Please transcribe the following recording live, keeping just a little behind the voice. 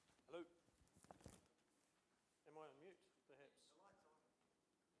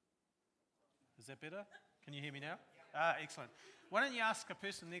Is that better? Can you hear me now? Excellent. Why don't you ask a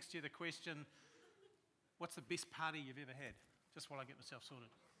person next to you the question, what's the best party you've ever had? Just while I get myself sorted.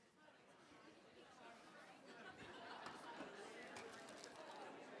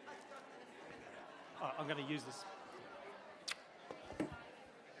 Oh, I'm going to use this.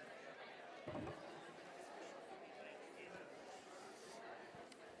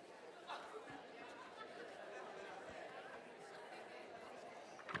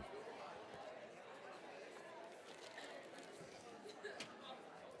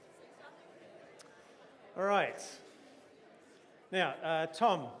 All right. Now,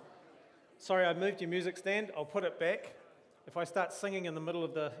 Tom, sorry I moved your music stand. I'll put it back. If I start singing in the middle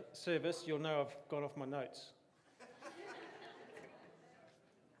of the service, you'll know I've gone off my notes.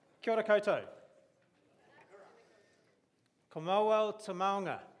 Kia ora koutou. Ko mauau te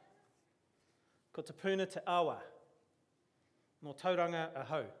maunga. Ko te puna te awa. No tauranga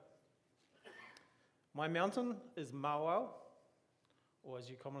ahau. My mountain is Mauau, or as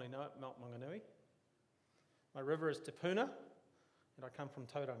you commonly know it, Mount Maunganui. My river is Te Puna, and I come from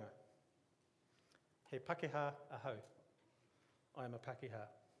Tauranga. He Pakeha ahau. I am a Pakeha.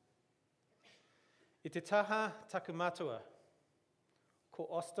 I te taha taku matua. Ko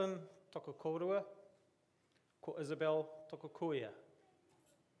Austin toko korua. Ko Isabel toko kuia.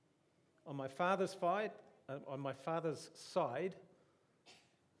 On my father's side,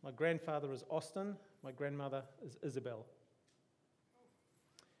 my grandfather is Austin, my grandmother is Isabel.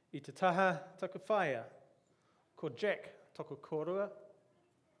 I te taha taku whaia. Ko Jack toko korua.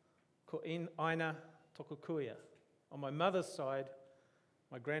 Ko Aina toko kuia. On my mother's side,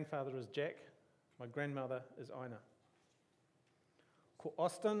 my grandfather is Jack, my grandmother is Aina. Ko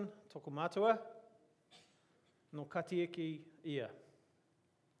Austin toko matua. No Kaitieki ia.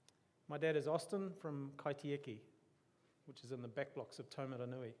 My dad is Austin from Kaitieki, which is in the back blocks of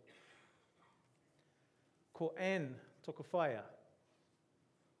Taumaranui. Ko Anne toko whaia.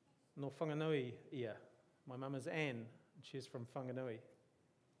 No Whanganui ia. My mum is Anne, and she's from Whanganui.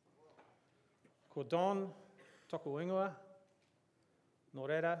 Ko Don toko ingoa. No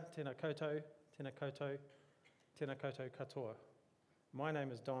reira, tēnā koutou, tēnā koutou, tēnā koutou katoa. My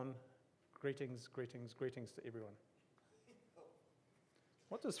name is Don. Greetings, greetings, greetings to everyone.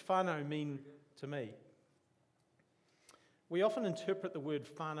 What does whānau mean to me? We often interpret the word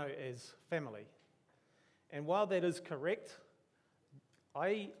whānau as family. And while that is correct,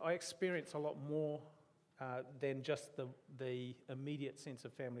 I experience a lot more than just the immediate sense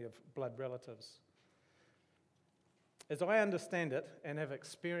of family of blood relatives. As I understand it and have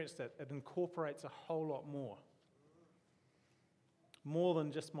experienced it, it incorporates a whole lot more. More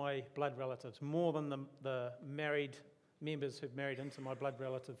than just my blood relatives, more than the married members who've married into my blood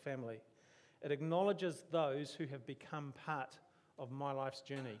relative family. It acknowledges those who have become part of my life's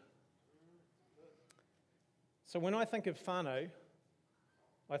journey. So when I think of whānau,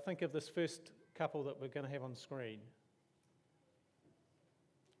 I think of this first couple that we're going to have on screen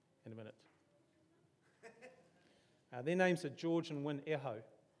in a minute. Their names are George and Wyn Eho.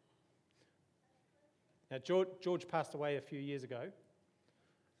 Now, George passed away a few years ago,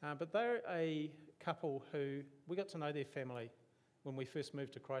 but they're a couple who, we got to know their family when we first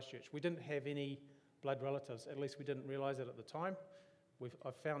moved to Christchurch. We didn't have any blood relatives, at least we didn't realise it at the time.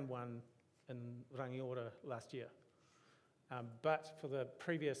 I found one in Rangiora last year. But for the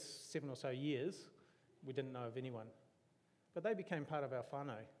previous 7 or so years, we didn't know of anyone. But they became part of our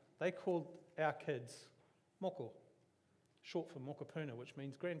whānau. They called our kids moko, short for mokopuna, which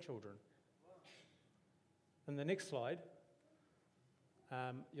means grandchildren. In the next slide,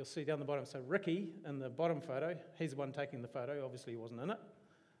 you'll see down the bottom, so Ricky in the bottom photo, he's the one taking the photo, obviously he wasn't in it.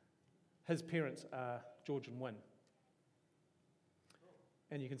 His parents are George and Wyn.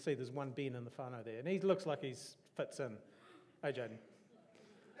 And you can see there's one Ben in the whānau there, and he looks like he fits in. Hey, Jaden.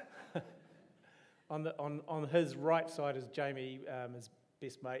 on his right side is Jamie, his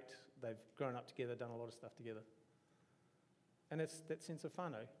best mate. They've grown up together, done a lot of stuff together. And it's that sense of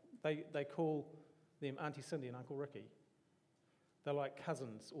whānau. They call them Auntie Cindy and Uncle Ricky. They're like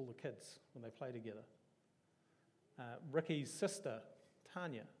cousins, all the kids, when they play together. Ricky's sister,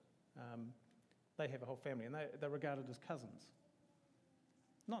 Tanya, they have a whole family, and they're regarded as cousins.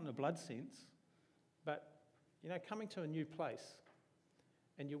 Not in a blood sense, but, coming to a new place,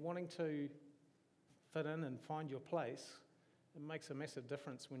 and you're wanting to fit in and find your place, it makes a massive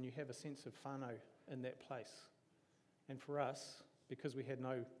difference when you have a sense of whānau in that place. And for us, because we had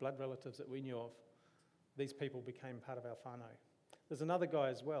no blood relatives that we knew of, these people became part of our whānau. There's another guy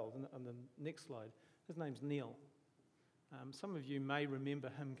as well on the next slide. His name's Neil. Some of you may remember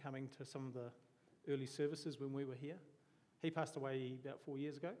him coming to some of the early services when we were here. He passed away about 4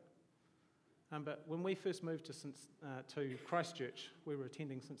 years ago. But when we first moved to Christchurch, we were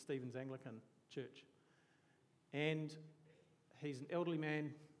attending St Stephen's Anglican Church. And he's an elderly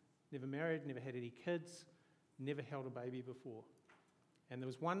man, never married, never had any kids, never held a baby before. And there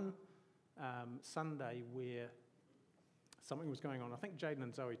was one Sunday where something was going on. I think Jaden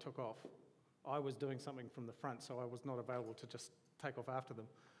and Zoe took off. I was doing something from the front, so I was not available to just take off after them.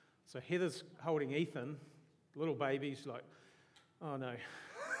 So Heather's holding Ethan, little baby. She's like, oh no.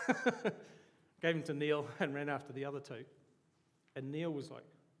 Gave him to Neil and ran after the other two. And Neil was like,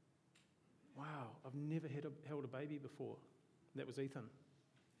 wow, I've never held a baby before. And that was Ethan.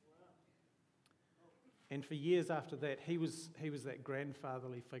 And for years after that, he was that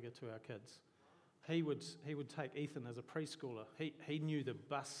grandfatherly figure to our kids. He would take Ethan as a preschooler. He knew the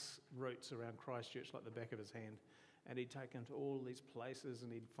bus routes around Christchurch like the back of his hand. And he'd take him to all these places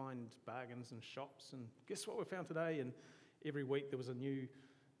and he'd find bargains and shops. And guess what we found today? And every week there was a new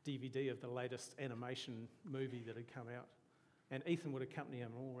DVD of the latest animation movie that had come out. And Ethan would accompany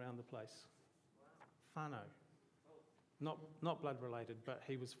him all around the place. Whānau. Not blood related, but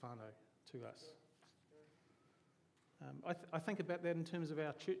he was whānau to us. I think about that in terms of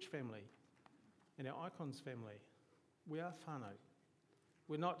our church family and our Icons family. We are whānau.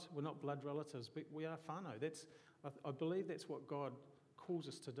 We're not blood relatives, but we are whānau. I believe that's what God calls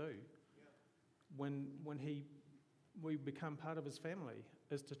us to do when we become part of his family,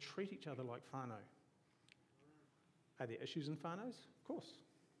 is to treat each other like whānau. Are there issues in whānaus? Of course.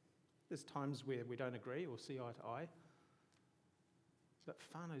 There's times where we don't agree or see eye to eye. But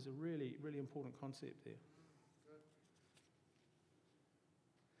whānau is a really, really important concept there.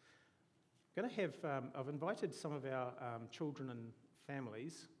 I've invited some of our children and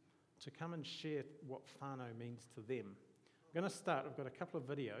families to come and share what whānau means to them. I'm going to start, I've got a couple of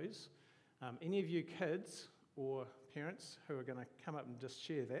videos. Any of you kids or parents who are going to come up and just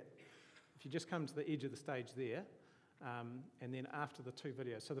share that, if you just come to the edge of the stage there, and then after the two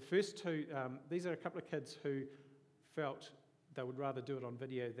videos. So the first two, these are a couple of kids who felt they would rather do it on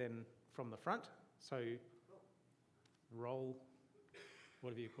video than from the front. So roll,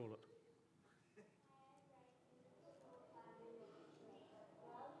 whatever you call it.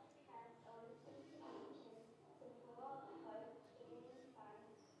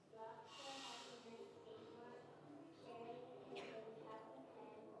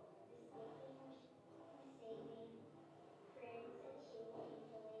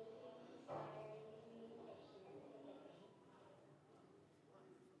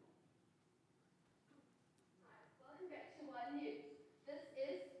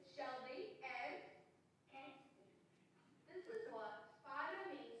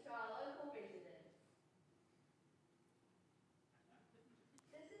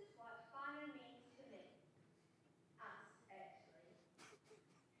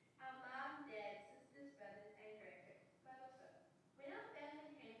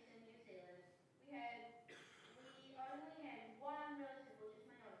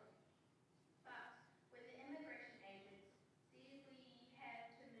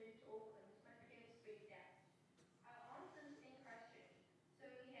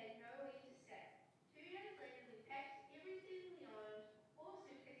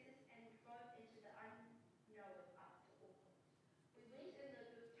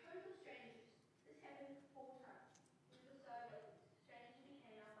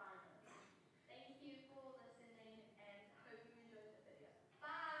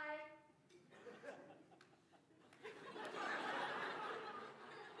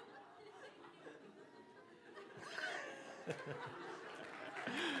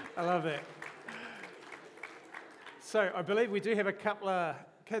 I love that. So I believe we do have a couple of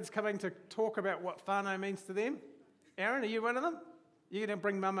kids coming to talk about what whānau means to them. Aaron, are you one of them? You're going to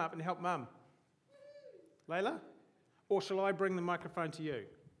bring Mum up and help Mum. Layla? Or shall I bring the microphone to you?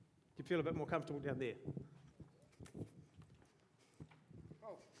 Do you feel a bit more comfortable down there?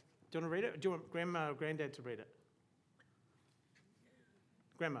 Do you want to read it? Do you want Grandma or Granddad to read it?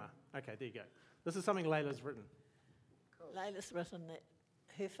 Grandma. Okay, there you go. This is something Layla's written. Layla's written that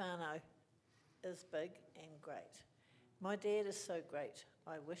her whānau is big and great. My dad is so great,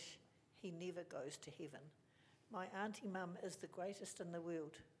 I wish he never goes to heaven. My auntie Mum is the greatest in the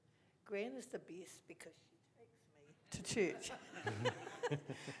world. Gran is the best because she takes me to church.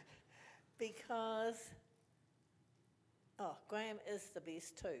 Graham is the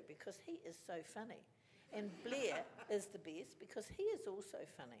best too because he is so funny. And Blair is the best because he is also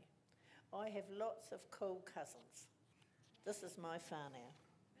funny. I have lots of cool cousins. This is my whānau.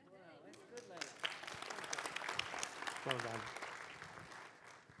 Wow, that's good, Layla. Well done.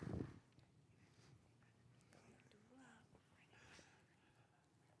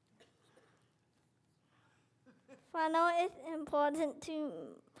 whānau is important to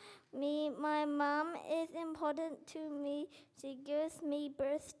me. My mom is important to me. She gives me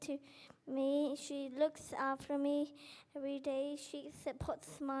birth to me. She looks after me every day. She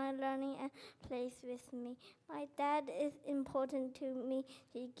supports my learning and plays with me. My dad is important to me.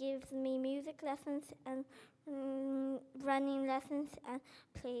 He gives me music lessons and running lessons and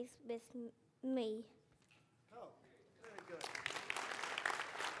plays with me. Oh, very good.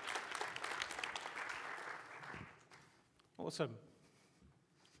 Awesome.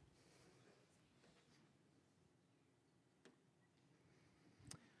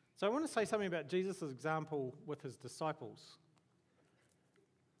 So I want to say something about Jesus' example with his disciples.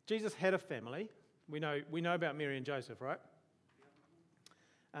 Jesus had a family. We know about Mary and Joseph, right?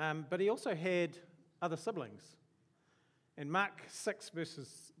 But he also had other siblings. And Mark 6,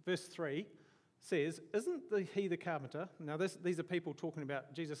 verse 3 says, "Isn't he the carpenter?" Now these are people talking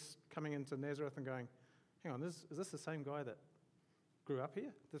about Jesus coming into Nazareth and going, hang on, is this the same guy that grew up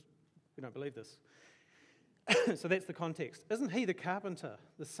here? We don't believe this. So that's the context. "Isn't he the carpenter,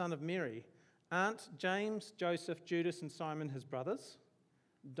 the son of Mary? Aren't James, Joseph, Judas, and Simon his brothers?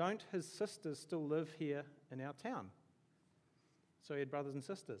 Don't his sisters still live here in our town?" So he had brothers and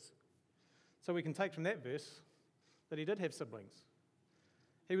sisters. So we can take from that verse that he did have siblings.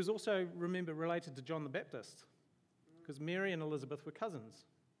 He was also, remember, related to John the Baptist, because Mary and Elizabeth were cousins.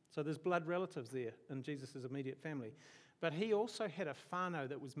 So there's blood relatives there in Jesus' immediate family. But he also had a whānau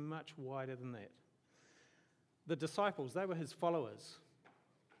that was much wider than that. The disciples, they were his followers.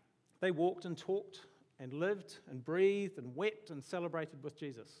 They walked and talked and lived and breathed and wept and celebrated with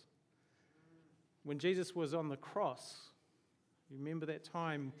Jesus. When Jesus was on the cross, you remember that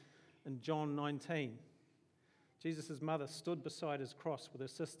time in John 19, Jesus' mother stood beside his cross with her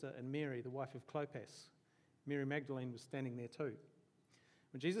sister and Mary, the wife of Clopas. Mary Magdalene was standing there too.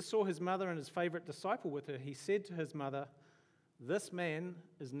 When Jesus saw his mother and his favourite disciple with her, he said to his mother, "This man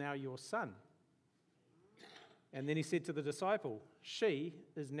is now your son." And then he said to the disciple, "She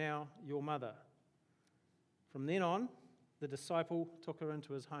is now your mother." From then on, the disciple took her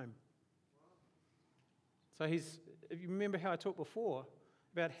into his home. So if you remember how I talked before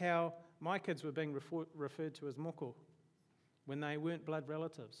about how my kids were being referred to as moko when they weren't blood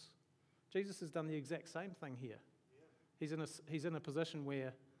relatives. Jesus has done the exact same thing here. He's in a position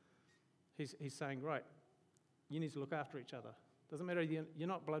where he's saying, right, you need to look after each other. Doesn't matter, you're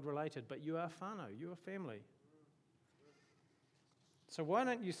not blood related, but you are whānau, you are family. So why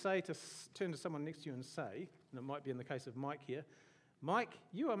don't you turn to someone next to you and say, and it might be in the case of Mike here, "Mike,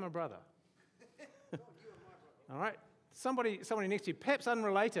 you are my brother." All right? Somebody next to you, perhaps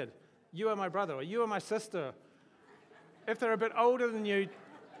unrelated, "You are my brother," or "You are my sister." If they're a bit older than you,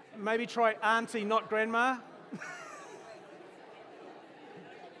 maybe try auntie, not grandma.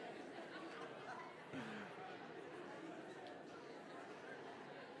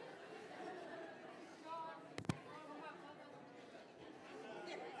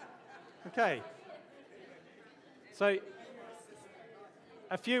 Okay. So,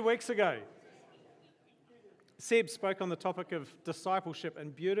 a few weeks ago, Seb spoke on the topic of discipleship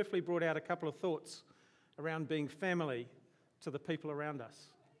and beautifully brought out a couple of thoughts around being family to the people around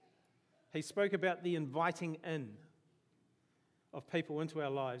us. He spoke about the inviting in of people into our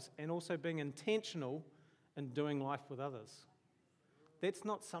lives and also being intentional in doing life with others. That's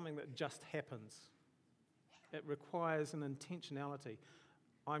not something that just happens. It requires an intentionality.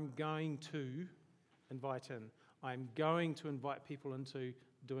 I'm going to invite in. I'm going to invite people into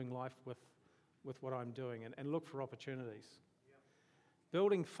doing life with what I'm doing and look for opportunities. Yeah.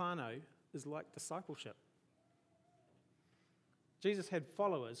 Building whānau is like discipleship. Jesus had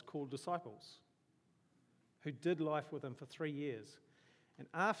followers called disciples who did life with him for 3 years. And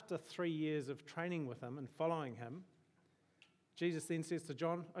after 3 years of training with him and following him, Jesus then says to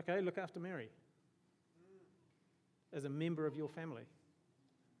John, "Okay, look after Mary as a member of your family."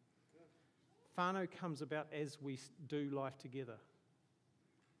 Whānau comes about as we do life together.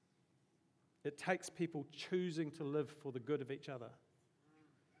 It takes people choosing to live for the good of each other.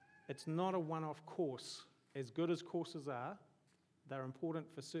 It's not a one-off course. As good as courses are, they're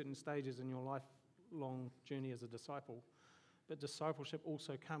important for certain stages in your lifelong journey as a disciple. But discipleship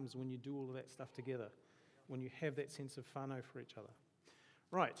also comes when you do all of that stuff together, when you have that sense of whānau for each other.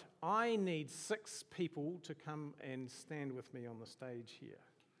 Right, I need 6 people to come and stand with me on the stage here.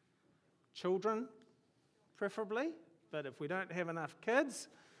 Children, preferably, but if we don't have enough kids,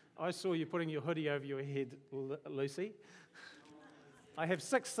 I saw you putting your hoodie over your head, Lucy. I have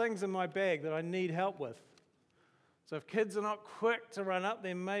 6 things in my bag that I need help with. So if kids are not quick to run up,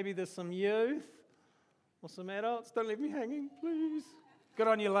 then maybe there's some youth or some adults. Don't leave me hanging, please. Good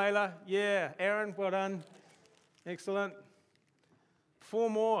on you, Layla. Yeah, Aaron, well done. Excellent. 4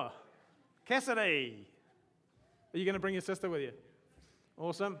 more. Cassidy. Are you going to bring your sister with you?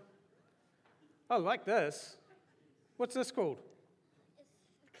 Awesome. I like this. What's this called?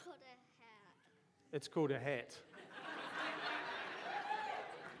 It's called a hat. It's called a hat.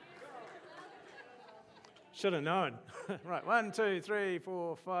 Should have known. Right, 1, 2, 3,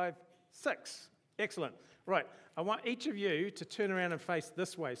 4, 5, 6. Excellent. Right, I want each of you to turn around and face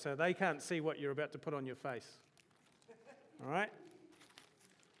this way so they can't see what you're about to put on your face. All right?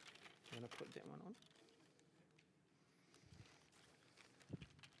 I'm going to put that one on. Do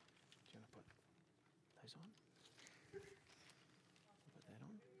you want to put those on? Put that on. Put that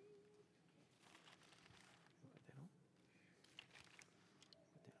on. Put that on.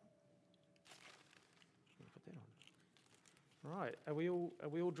 Put that on. Right, are we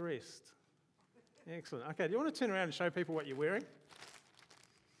all dressed? Excellent. Okay, do you want to turn around and show people what you're wearing?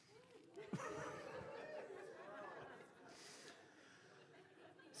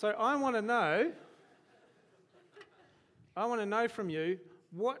 So I want to know from you,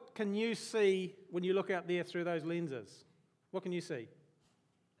 what can you see when you look out there through those lenses? What can you see?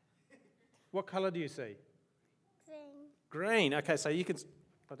 What colour do you see? Green. Green. Okay, so you can,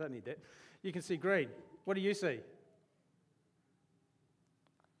 I don't need that. You can see green. What do you see?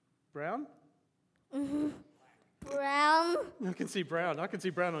 Brown? Brown. I can see brown. I can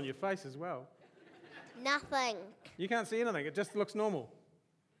see brown on your face as well. Nothing. You can't see anything. It just looks normal.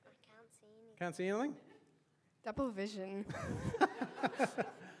 I can't see anything. Can't see anything? Double vision.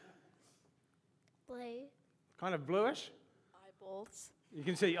 Blue. Kind of bluish. Eyeballs. You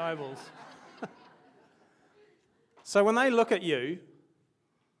can see eyeballs. So when they look at you,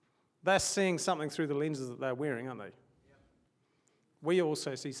 they're seeing something through the lenses that they're wearing, aren't they? We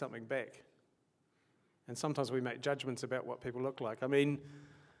also see something back. And sometimes we make judgments about what people look like. I mean,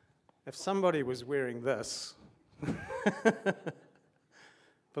 if somebody was wearing this,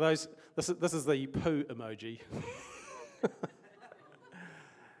 for those, this is the poo emoji.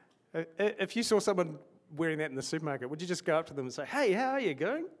 If you saw someone wearing that in the supermarket, would you just go up to them and say, "Hey, how are you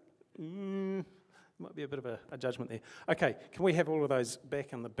going?" Might be a bit of a judgment there. Okay, can we have all of those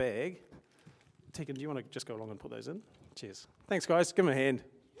back in the bag? Tegan, do you want to just go along and put those in? Cheers. Thanks, guys. Give them a hand.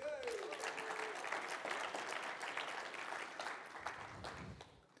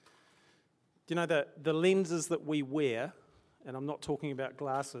 Do you know that the lenses that we wear, and I'm not talking about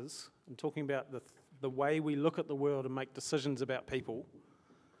glasses, I'm talking about the way we look at the world and make decisions about people,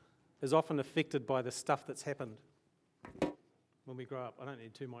 is often affected by the stuff that's happened when we grow up. I don't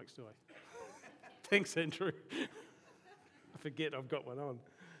need 2 mics, do I? Thanks, Andrew. I forget I've got one on.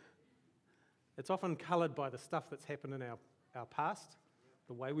 It's often coloured by the stuff that's happened in our past,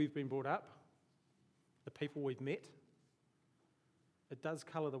 the way we've been brought up, the people we've met. It does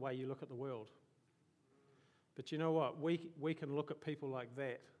colour the way you look at the world. But you know what? We can look at people like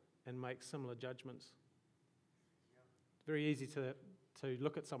that and make similar judgments. It's very easy to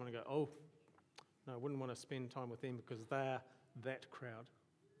look at someone and go, "Oh, no, I wouldn't want to spend time with them because they're that crowd."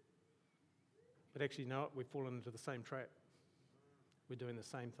 But actually, no, we've fallen into the same trap. We're doing the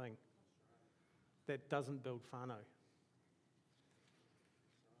same thing. That doesn't build whānau.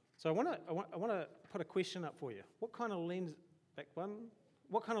 So I want to put a question up for you. What kind of lenses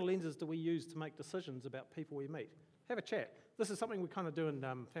do we use to make decisions about people we meet? Have a chat. This is something we kind of do in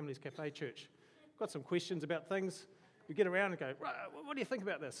Families Cafe Church. Got some questions about things. We get around and go, "Right, what do you think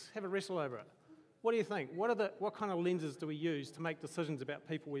about this?" Have a wrestle over it. What do you think? What kind of lenses do we use to make decisions about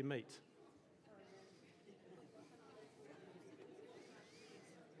people we meet?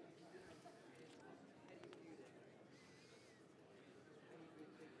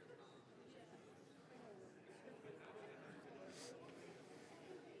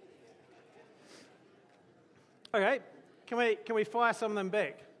 Okay, can we fire some of them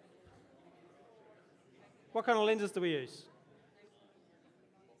back? What kind of lenses do we use?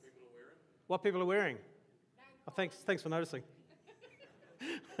 What people are wearing. Oh, thanks for noticing.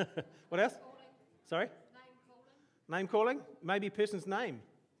 What else? Sorry? Name calling. Maybe a person's name.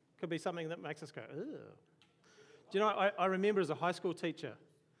 Could be something that makes us go, "Ugh." Do you know, I remember as a high school teacher,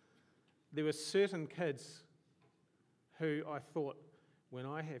 there were certain kids who I thought, when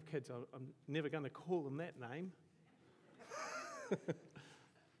I have kids, I'm never going to call them that name. But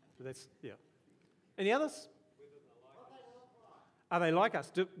that's, yeah. Any others? Are they like us?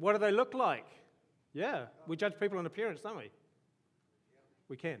 What do they look like? Yeah, we judge people on appearance, don't we?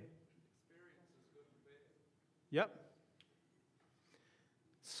 We can. Yep.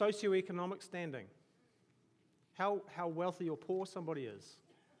 Socioeconomic standing. How wealthy or poor somebody is.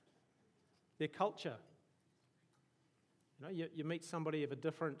 Their culture. You know, you meet somebody of a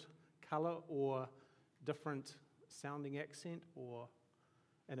different colour or different sounding accent,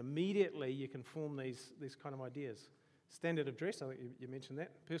 and immediately you can form these kind of ideas. Standard of dress, I think you mentioned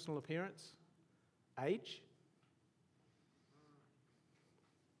that. Personal appearance, age.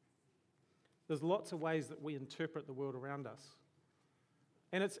 There's lots of ways that we interpret the world around us.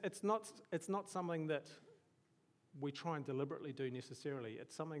 And it's not something that we try and deliberately do necessarily.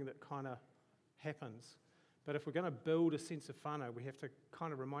 It's something that kind of happens. But if we're going to build a sense of whānau, we have to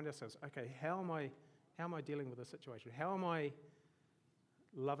kind of remind ourselves, okay, how am I dealing with this situation? How am I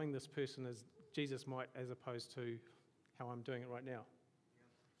loving this person as Jesus might, as opposed to how I'm doing it right now?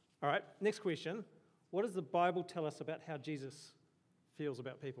 All right, next question. What does the Bible tell us about how Jesus feels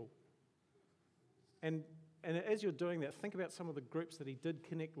about people? And as you're doing that, think about some of the groups that he did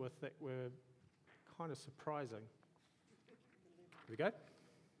connect with that were kind of surprising. Here we go.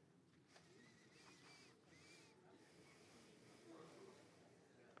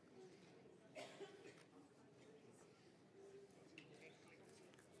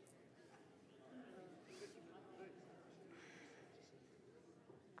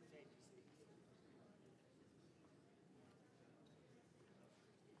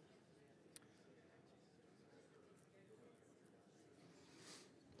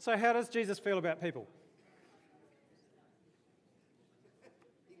 So how does Jesus feel about people?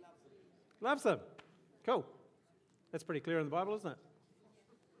 He loves them. Loves them. Cool. That's pretty clear in the Bible, isn't it?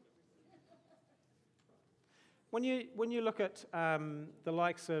 When you look at the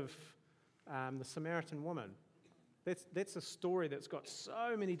likes of the Samaritan woman, that's a story that's got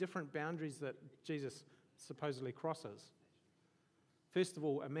so many different boundaries that Jesus supposedly crosses. First of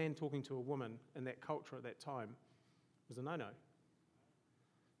all, a man talking to a woman in that culture at that time was a no-no.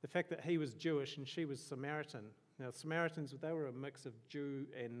 The fact that he was Jewish and she was Samaritan. Now, Samaritans, they were a mix of Jew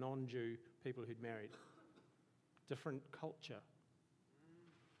and non-Jew people who'd married. Different culture.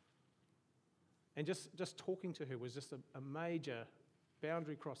 And just talking to her was just a major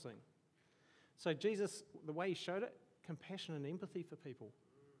boundary crossing. So Jesus, the way he showed it, compassion and empathy for people.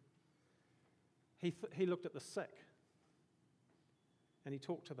 He looked at the sick and he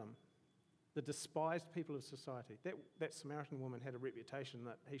talked to them. The despised people of society. That Samaritan woman had a reputation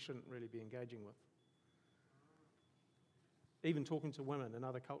that he shouldn't really be engaging with. Even talking to women in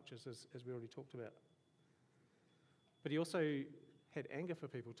other cultures, as we already talked about. But he also had anger for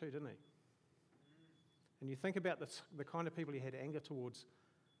people too, didn't he? And you think about the kind of people he had anger towards,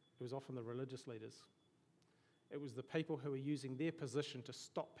 it was often the religious leaders. It was the people who were using their position to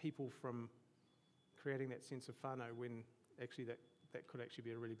stop people from creating that sense of whānau when actually that could actually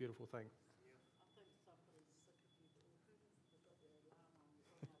be a really beautiful thing.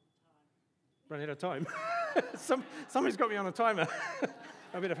 Run out of time. Somebody's got me on a timer.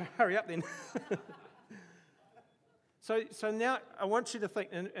 I better hurry up then. So now I want you to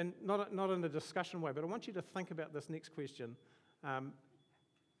think, and not in a discussion way, but I want you to think about this next question.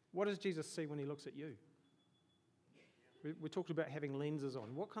 What does Jesus see when he looks at you? We talked about having lenses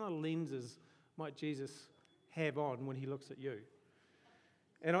on. What kind of lenses might Jesus have on when he looks at you?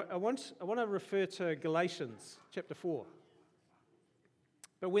 And I want to refer to Galatians chapter 4.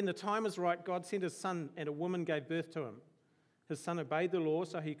 But when the time was right, God sent his son, and a woman gave birth to him. His son obeyed the law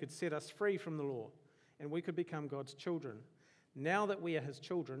so he could set us free from the law, and we could become God's children. Now that we are his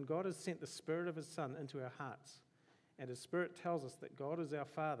children, God has sent the Spirit of his Son into our hearts, and his Spirit tells us that God is our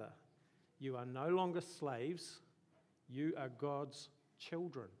Father. You are no longer slaves, you are God's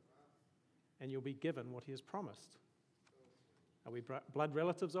children, and you'll be given what he has promised. Are we blood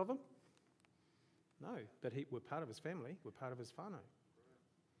relatives of him? No, but we're part of his family, we're part of his whānau.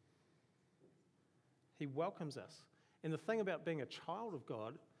 He welcomes us. And the thing about being a child of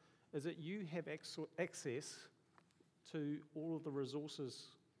God is that you have access to all of the resources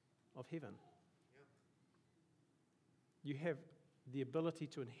of heaven. You have the ability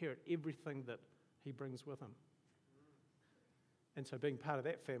to inherit everything that he brings with him. And so being part of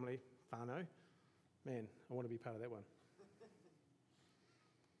that family, whānau, man, I want to be part of that one.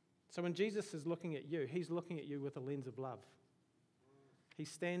 So when Jesus is looking at you, he's looking at you with a lens of love. He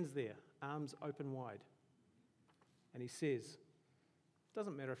stands there, arms open wide, and he says,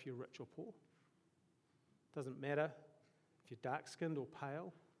 doesn't matter if you're rich or poor. Doesn't matter if you're dark-skinned or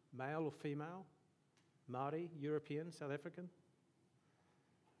pale, male or female, Māori, European, South African,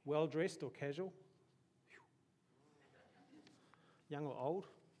 well-dressed or casual, young or old.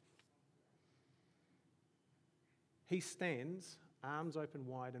 He stands, arms open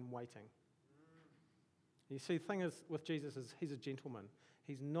wide and waiting. You see, the thing is with Jesus is he's a gentleman.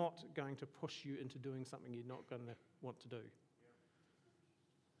 He's not going to push you into doing something you're not going to want to do.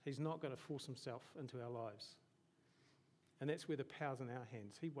 He's not going to force himself into our lives. And that's where the power's in our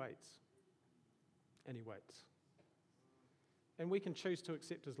hands. He waits. And he waits. And we can choose to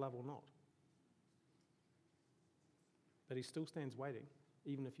accept his love or not. But he still stands waiting,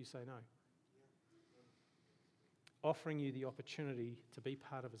 even if you say no. Offering you the opportunity to be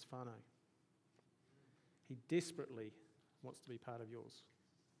part of his whānau. He desperately wants to be part of yours.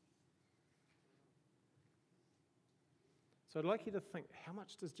 So I'd like you to think, how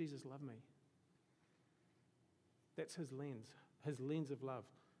much does Jesus love me? That's his lens of love.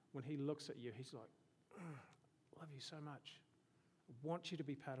 When he looks at you, he's like, I love you so much. I want you to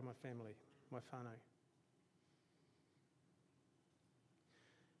be part of my family, my whānau.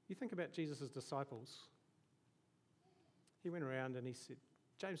 You think about Jesus' disciples. He went around and he said,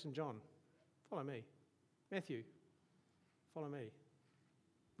 James and John, follow me. Matthew, follow me.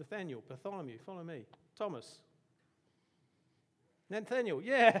 Nathaniel, Bartholomew, follow me. Thomas. Nathaniel,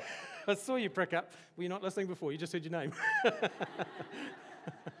 yeah, I saw you prick up. Were you not listening before? You just heard your name.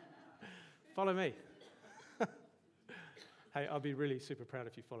 Follow me. Hey, I'd be really super proud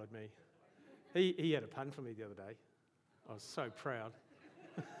if you followed me. He had a pun for me the other day. I was so proud.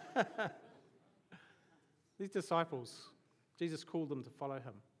 These disciples, Jesus called them to follow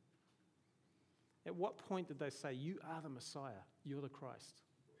him. At what point did they say, you are the Messiah, you're the Christ?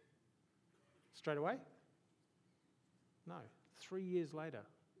 Straight away? No. 3 years later,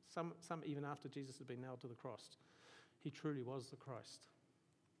 some even after Jesus had been nailed to the cross, he truly was the Christ.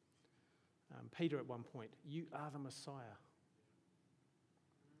 Peter at one point, you are the Messiah.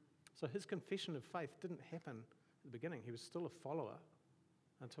 So his confession of faith didn't happen at the beginning. He was still a follower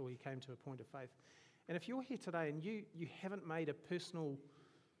until he came to a point of faith. And if you're here today and you haven't made a personal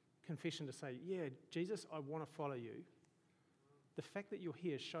confession to say, yeah, Jesus, I want to follow you, the fact that you're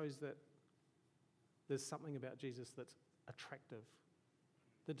here shows that there's something about Jesus that's attractive.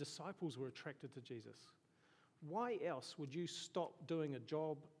 The disciples were attracted to Jesus. Why else would you stop doing a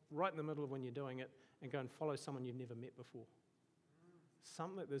job right in the middle of when you're doing it and go and follow someone you've never met before?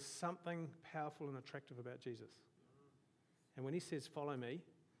 There's something powerful and attractive about Jesus. And when he says, follow me,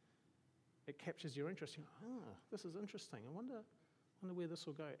 it captures your interest. You go, this is interesting. I wonder where this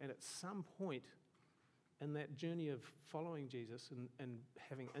will go. And at some point in that journey of following Jesus and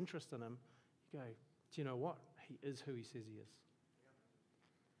having interest in him, you go, do you know what? He is who he says he is.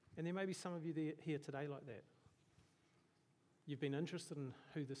 And there may be some of you here today like that. You've been interested in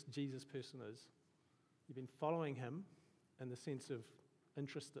who this Jesus person is. You've been following him in the sense of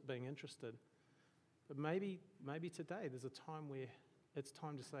being interested. But maybe today there's a time where it's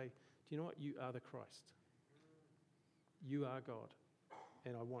time to say, do you know what? You are the Christ. You are God.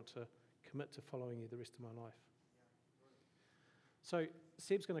 And I want to commit to following you the rest of my life. So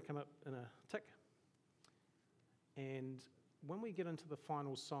Seb's going to come up in a tick. And when we get into the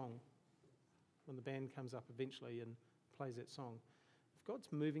final song, when the band comes up eventually and plays that song, if God's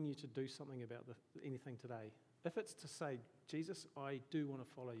moving you to do something about anything today, if it's to say, Jesus, I do want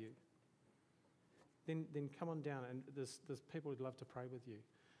to follow you, then come on down, and there's people who'd love to pray with you.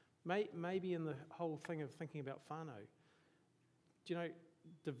 Maybe in the whole thing of thinking about whānau, do you know,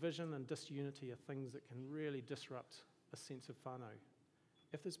 division and disunity are things that can really disrupt a sense of whānau.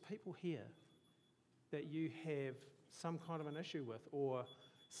 If there's people here that you have some kind of an issue with, or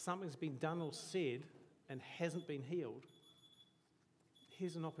something's been done or said and hasn't been healed,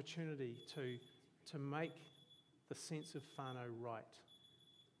 here's an opportunity to make the sense of whānau right.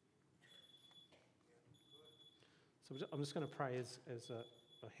 So I'm just going to pray as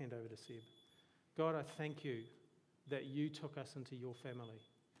I hand over to Seb. God, I thank you that you took us into your family.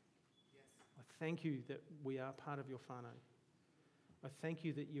 I thank you that we are part of your whānau. I thank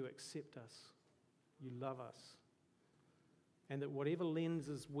you that you accept us, you love us, and that whatever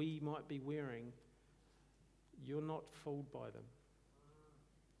lenses we might be wearing, you're not fooled by them.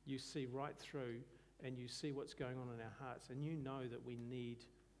 You see right through, and you see what's going on in our hearts, and you know that we need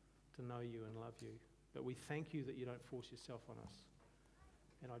to know you and love you. But we thank you that you don't force yourself on us.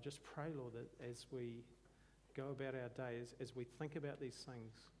 And I just pray, Lord, that as we go about our days, as we think about these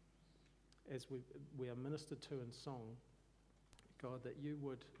things, as we are ministered to in song, God, that you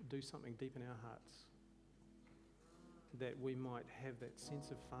would do something deep in our hearts, that we might have that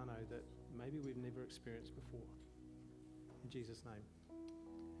sense of whānau that maybe we've never experienced before. In Jesus' name,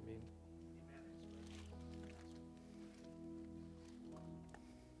 amen.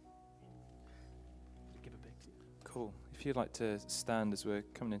 Give it back to you. Cool. If you'd like to stand as we're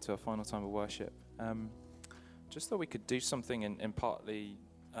coming into our final time of worship, just thought we could do something in partly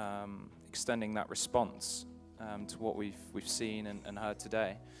extending that response to what we've seen and heard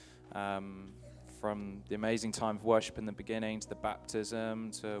today. From the amazing time of worship in the beginning to the baptism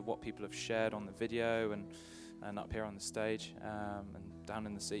to what people have shared on the video and up here on the stage and down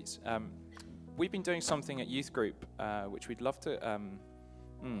in the seats. we've been doing something at youth group, which we'd love to,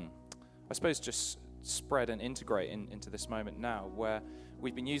 I suppose, just spread and integrate into this moment now, where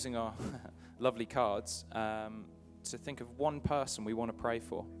we've been using our lovely cards to think of one person we want to pray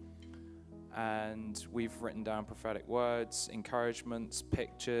for. And we've written down prophetic words, encouragements,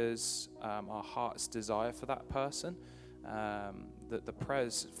 pictures, our heart's desire for that person, the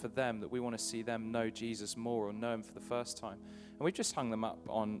prayers for them, that we want to see them know Jesus more or know him for the first time. And we've just hung them up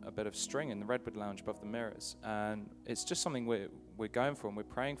on a bit of string in the Redwood Lounge above the mirrors. And it's just something we're going for, and we're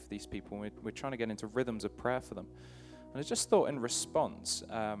praying for these people, and we're trying to get into rhythms of prayer for them. And I just thought, in response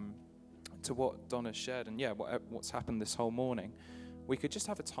to what Donna shared, and what's happened this whole morning, we could just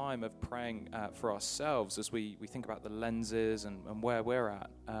have a time of praying for ourselves as we think about the lenses and where we're at.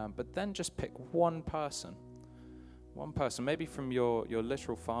 But then just pick one person, maybe from your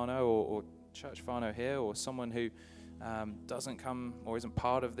literal whānau or church whānau here, or someone who doesn't come or isn't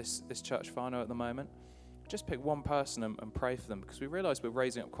part of this church whānau at the moment. Just pick one person and pray for them, because we realise we're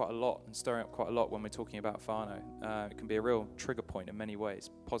raising up quite a lot and stirring up quite a lot when we're talking about whānau. It can be a real trigger point in many ways,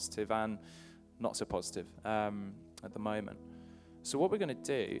 positive and not so positive at the moment. So what we're going to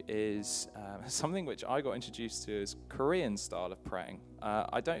do is something which I got introduced to as Korean style of praying.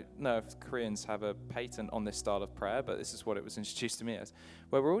 I don't know if Koreans have a patent on this style of prayer, but this is what it was introduced to me as,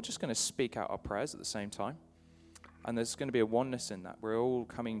 where we're all just going to speak out our prayers at the same time. And there's going to be a oneness in that. We're all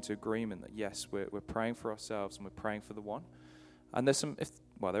coming to agreement that, yes, we're praying for ourselves and we're praying for the one. And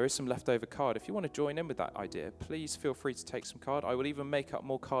there is some leftover card. If you want to join in with that idea, please feel free to take some card. I will even make up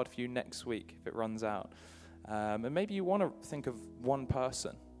more card for you next week if it runs out. And maybe you want to think of one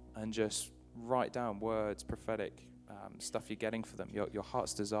person and just write down words, prophetic stuff you're getting for them, your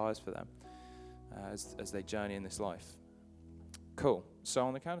heart's desires for them as they journey in this life. Cool. So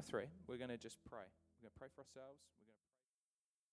on the count of 3, we're going to just pray. We're going to pray for ourselves.